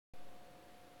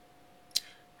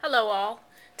Hello all.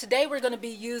 Today we're going to be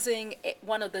using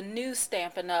one of the new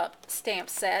Stampin' Up! Stamp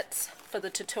sets for the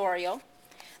tutorial.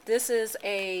 This is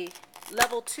a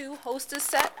level 2 hostess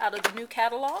set out of the new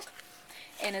catalog,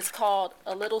 and it's called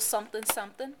A Little Something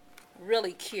Something.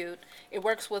 Really cute. It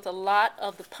works with a lot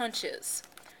of the punches.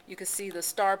 You can see the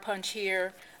star punch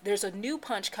here. There's a new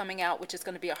punch coming out which is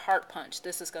going to be a heart punch.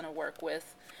 This is going to work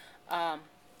with. I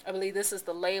believe this is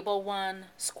the label one,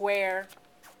 square.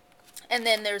 And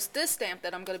then there's this stamp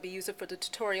that I'm going to be using for the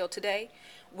tutorial today,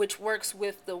 which works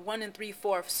with the 1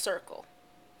 3/4 circle.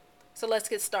 So let's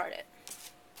get started.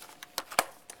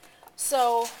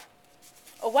 So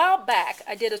a while back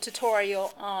I did a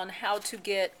tutorial on how to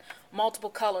get multiple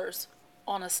colors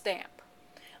on a stamp.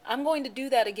 I'm going to do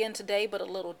that again today, but a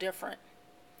little different.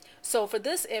 So for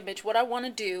this image, what I want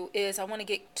to do is I want to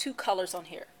get 2 colors on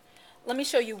here. Let me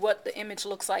show you what the image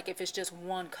looks like if it's just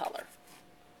one color.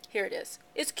 Here it is.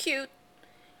 It's cute,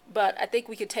 but I think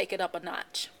we could take it up a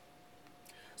notch.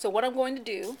 So what I'm going to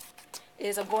do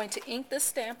is I'm going to ink this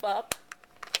stamp up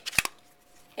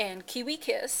and Kiwi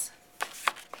Kiss.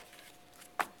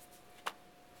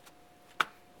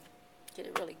 Get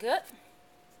it really good.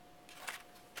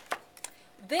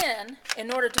 Then,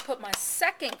 in order to put my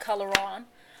second color on,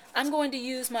 I'm going to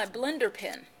use my blender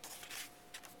pen.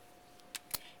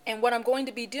 And what I'm going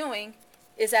to be doing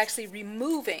is actually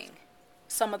removing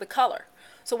some of the color.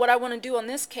 So what I want to do in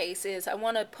this case is I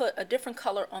want to put a different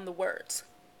color on the words.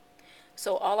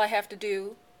 So all I have to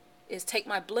do is take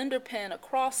my blender pen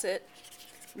across it,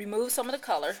 remove some of the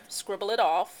color, scribble it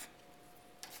off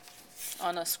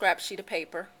on a scrap sheet of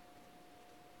paper.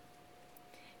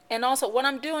 And also what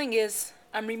I'm doing is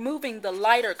I'm removing the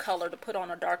lighter color to put on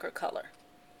a darker color.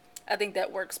 I think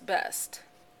that works best.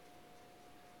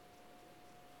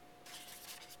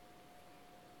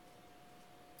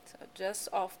 Just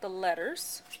off the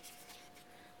letters.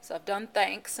 So I've done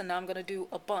thanks, and now I'm going to do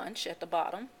a bunch at the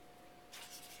bottom.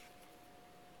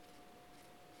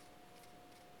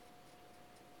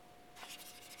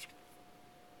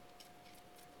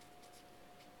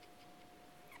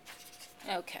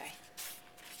 Okay.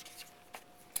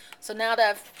 So now that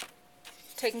I've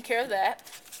taken care of that,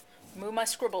 remove my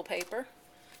scribble paper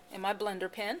and my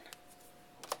blender pen.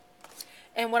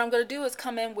 And what I'm going to do is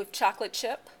come in with chocolate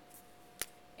chip.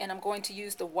 And I'm going to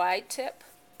use the wide tip,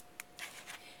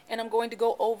 and I'm going to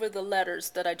go over the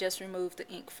letters that I just removed the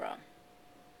ink from.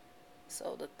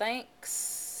 So the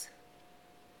thanks,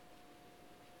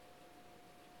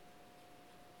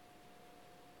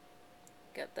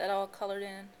 got that all colored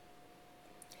in,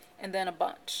 and then a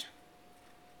bunch.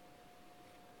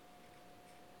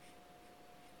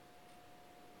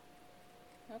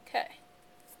 Okay.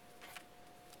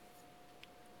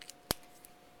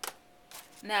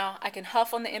 Now I can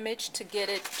huff on the image to get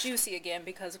it juicy again,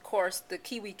 because of course the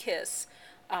Kiwi Kiss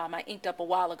I inked up a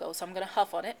while ago, so I'm going to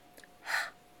huff on it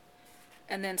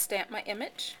and then stamp my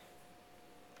image.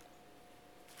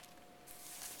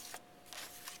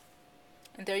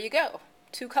 And there you go,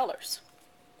 2 colors.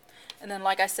 And then,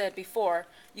 like I said before,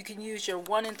 you can use your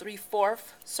 1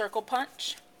 3/4 circle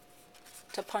punch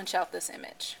to punch out this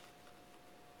image.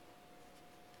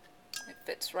 It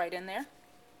fits right in there.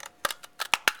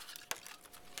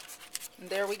 And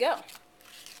there we go.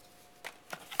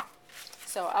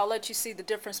 So I'll let you see the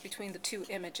difference between the 2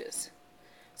 images.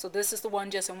 So this is the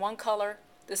one just in 1 color.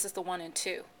 This is the one in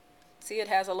 2. See, it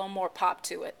has a little more pop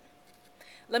to it.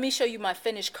 Let me show you my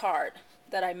finished card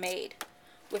that I made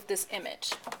with this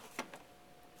image.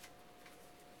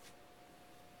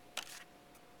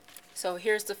 So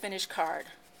here's the finished card.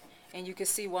 And you can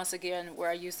see once again where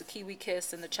I used the Kiwi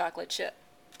Kiss and the chocolate chip.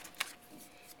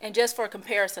 And just for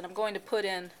comparison, I'm going to put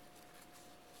in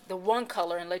the 1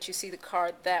 color and let you see the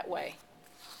card that way.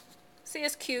 See,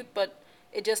 it's cute, but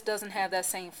it just doesn't have that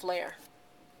same flair.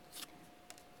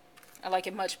 I like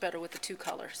it much better with the 2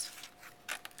 colors.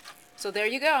 So there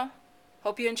you go.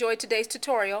 Hope you enjoyed today's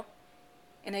tutorial.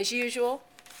 And as usual,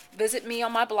 visit me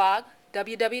on my blog,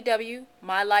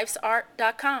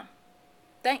 www.mylifesart.com.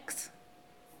 Thanks.